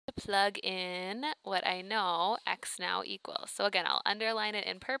plug in what I know x now equals. So again, I'll underline it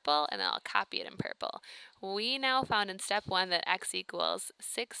in purple and then I'll copy it in purple. We now found in step 1 that x equals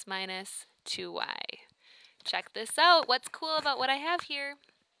 6 minus 2y. Check this out. What's cool about what I have here?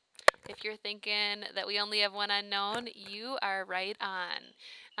 If you're thinking that we only have one unknown, you are right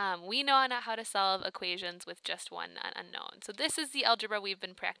on. We know not how to solve equations with just one unknown. So this is the algebra we've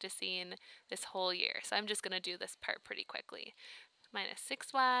been practicing this whole year. So I'm just going to do this part pretty quickly. Minus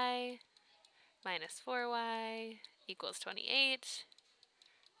 6y minus 4y equals 28.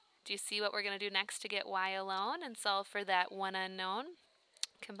 Do you see what we're going to do next to get y alone and solve for that one unknown?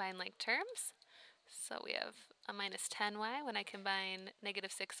 Combine like terms. So we have a minus 10y when I combine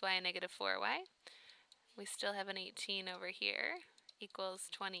negative 6y and negative 4y. We still have an 18 over here equals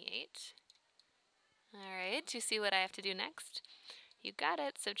 28. All right, do you see what I have to do next? You got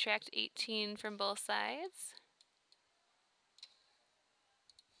it. Subtract 18 from both sides.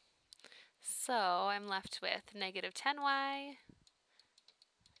 So I'm left with negative 10y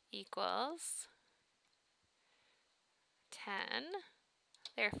equals 10.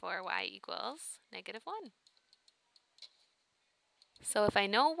 Therefore, y equals negative 1. So if I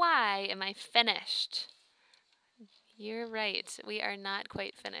know y, am I finished? You're right. We are not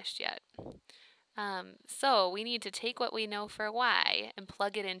quite finished yet. So we need to take what we know for y and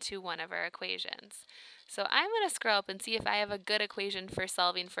plug it into one of our equations. So I'm going to scroll up and see if I have a good equation for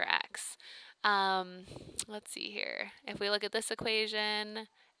solving for x. Let's see here. If we look at this equation,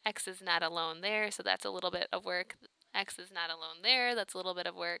 x is not alone there, so that's a little bit of work. X is not alone there, that's a little bit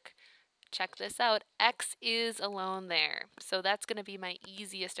of work. Check this out, x is alone there. So that's going to be my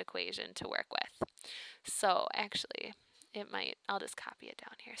easiest equation to work with. So actually, I'll just copy it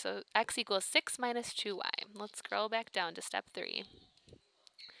down here. So x equals 6 minus 2y. Let's scroll back down to step 3.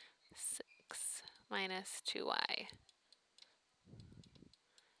 6 minus 2y.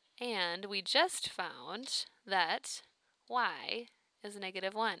 And we just found that y is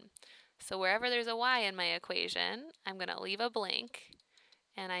negative 1. So wherever there's a y in my equation, I'm going to leave a blank,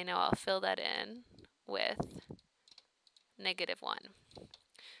 and I know I'll fill that in with negative 1.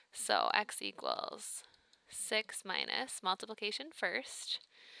 So x equals 6 minus, multiplication first,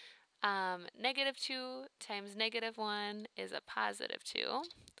 negative 2 times negative 1 is a positive 2,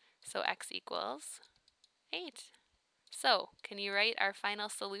 so x equals 8. So, can you write our final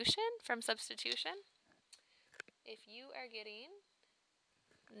solution from substitution? If you are getting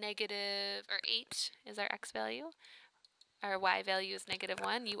negative, or 8 is our x value, our y value is negative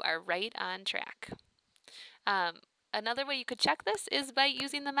 1, you are right on track. Another way you could check this is by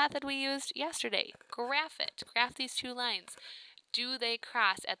using the method we used yesterday. Graph it. Graph these two lines. Do they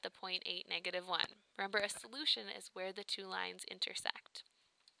cross at the point 8, negative 1? Remember, a solution is where the two lines intersect.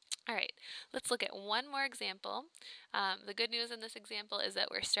 All right, let's look at one more example. The good news in this example is that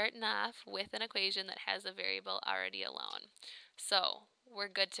we're starting off with an equation that has a variable already alone. So we're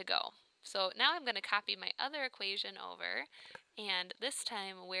good to go. So now I'm going to copy my other equation over, and this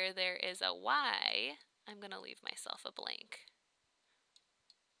time where there is a y, I'm going to leave myself a blank.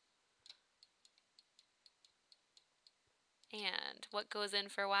 And what goes in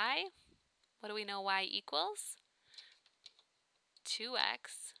for y? What do we know y equals?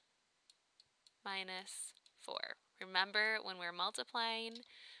 2x minus 4. Remember, when we're multiplying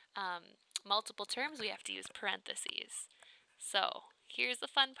multiple terms, we have to use parentheses. So here's the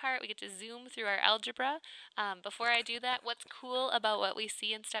fun part. We get to zoom through our algebra. Before I do that, what's cool about what we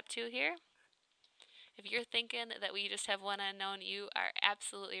see in step 2 here? If you're thinking that we just have one unknown, you are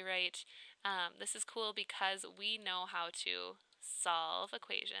absolutely right. This is cool because we know how to solve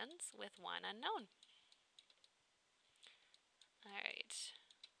equations with one unknown. All right.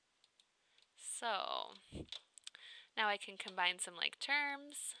 So now I can combine some like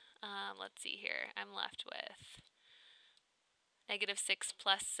terms. Let's see here. I'm left with negative 6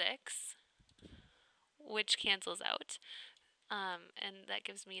 plus 6, which cancels out. And that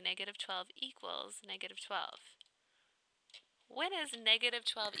gives me negative 12 equals negative 12. When is negative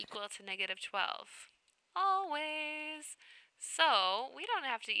 12 equal to negative 12? Always. So we don't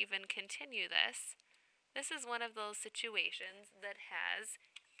have to even continue this. This is one of those situations that has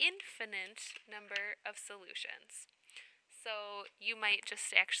infinite number of solutions. So you might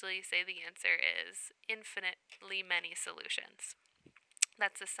just actually say the answer is infinitely many solutions.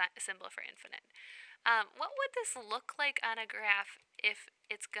 That's a symbol for infinite. What would this look like on a graph if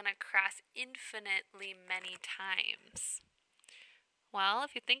it's going to cross infinitely many times? Well,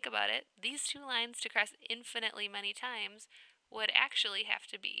 if you think about it, these two lines to cross infinitely many times would actually have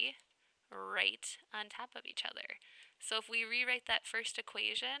to be right on top of each other. So if we rewrite that first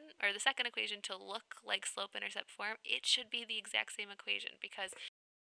equation, or the second equation, to look like slope-intercept form, it should be the exact same equation, because